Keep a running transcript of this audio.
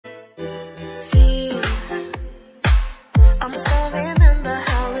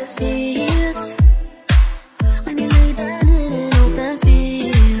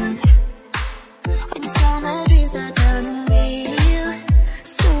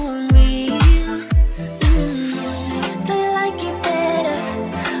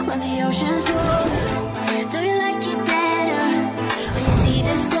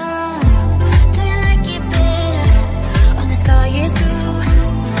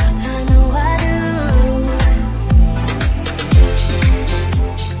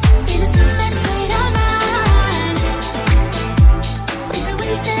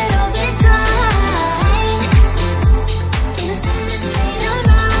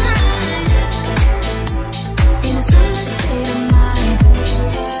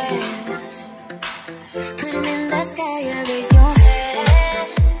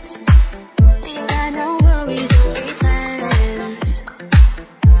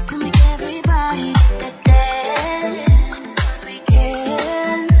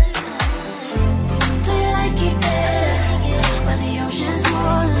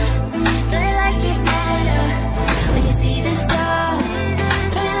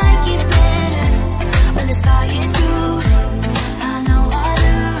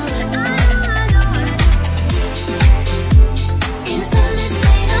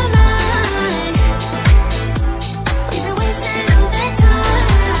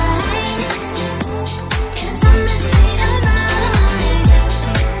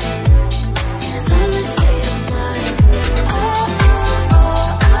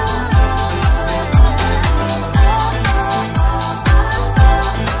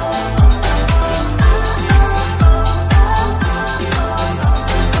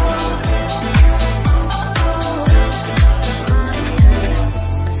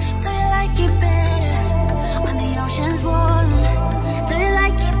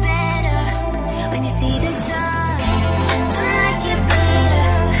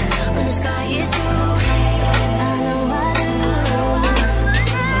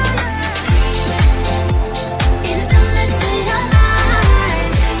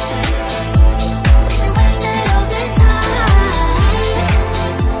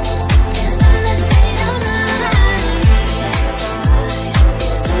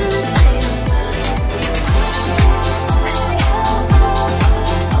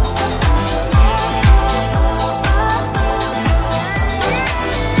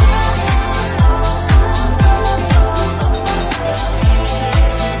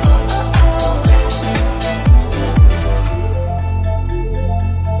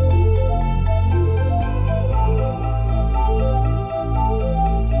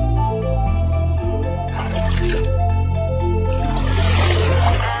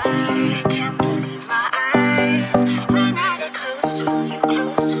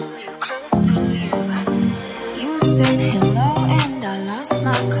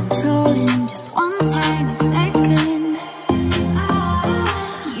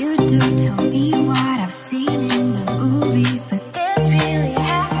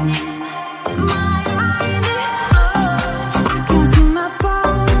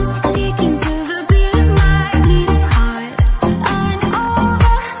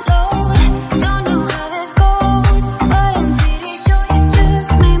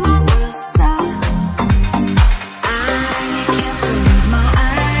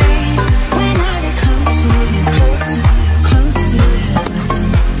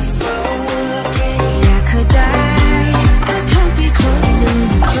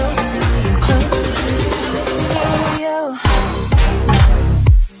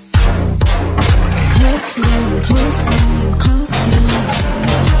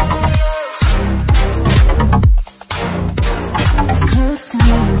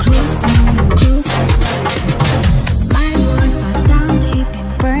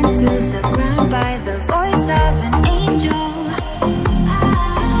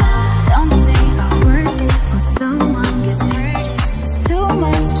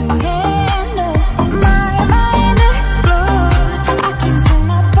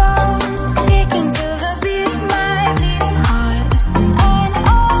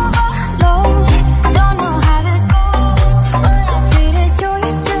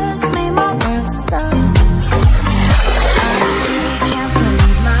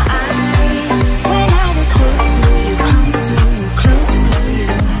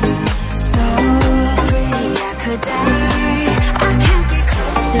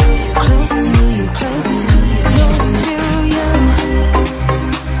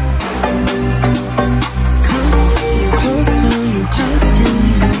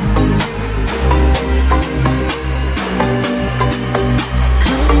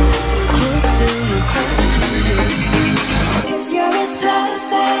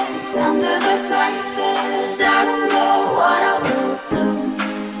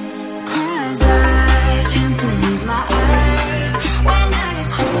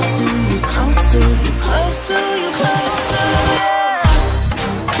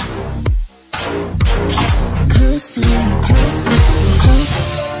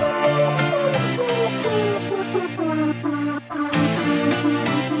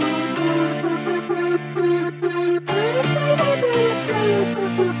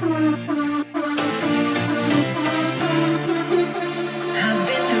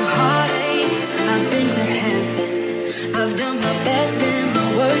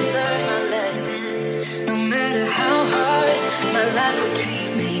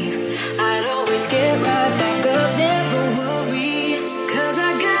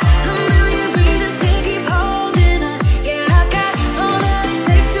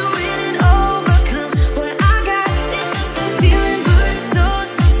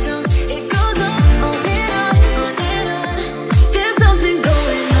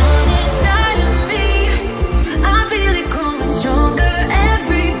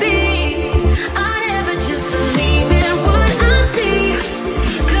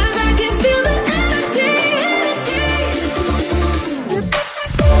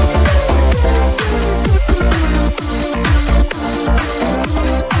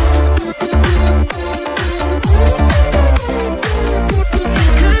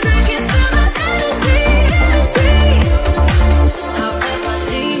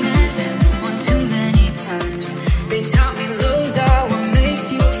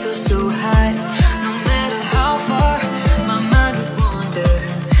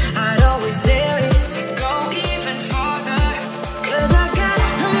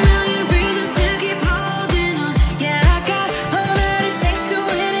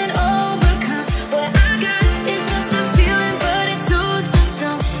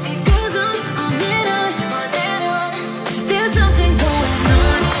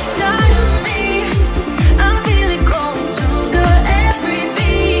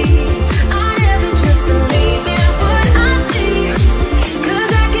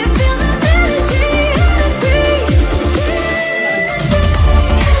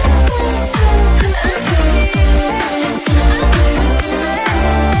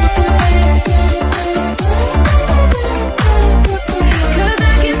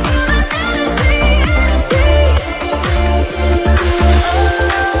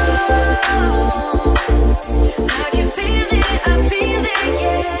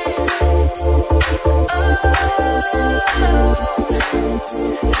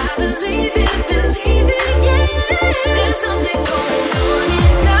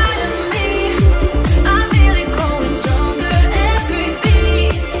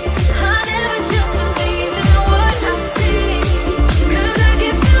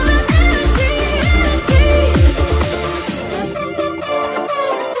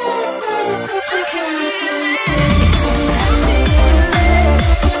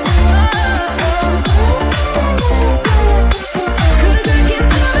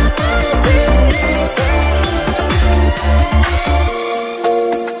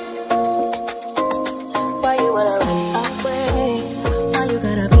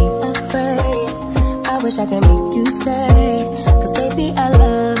wish I could make you stay, 'cause baby, I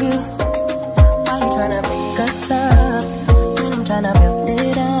love you. Why you tryna break us up when I'm tryna build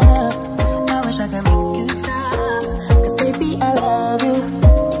it up? I wish I could make you stop, 'cause baby, I love you.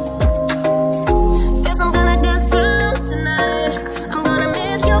 Guess I'm gonna dance alone tonight. I'm gonna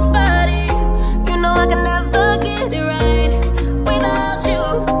miss your body. You know I can never get it right without you.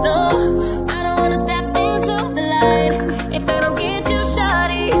 No, I don't wanna step into the light if I don't get you,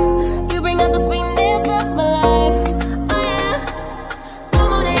 shawty. You bring out the sweetness of my life. Oh yeah,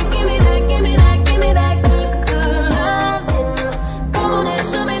 come on and give me that, give me that, give me that good, good loving. Come on and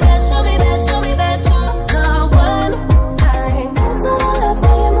show me that, show me that, show me that you're the one. I dance to the left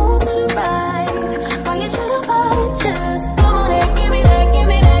while you move to the right. While you try to fight, just come on and give me that, give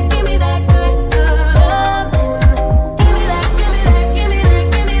me that, give me that good, good loving. Give me that, give me that, give me that,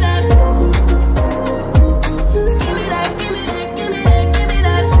 give me that. Give me that, give me that, give me that, give me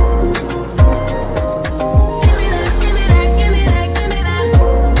that. Give me that, give me that, give me that, give me that.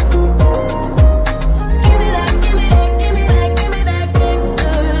 Give me that, give me that, give me that, give me that good,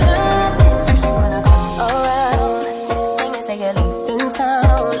 good loving. First you wanna go around, then you say you're leaving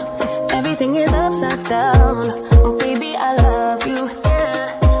town. Everything is upside down. Oh baby, I love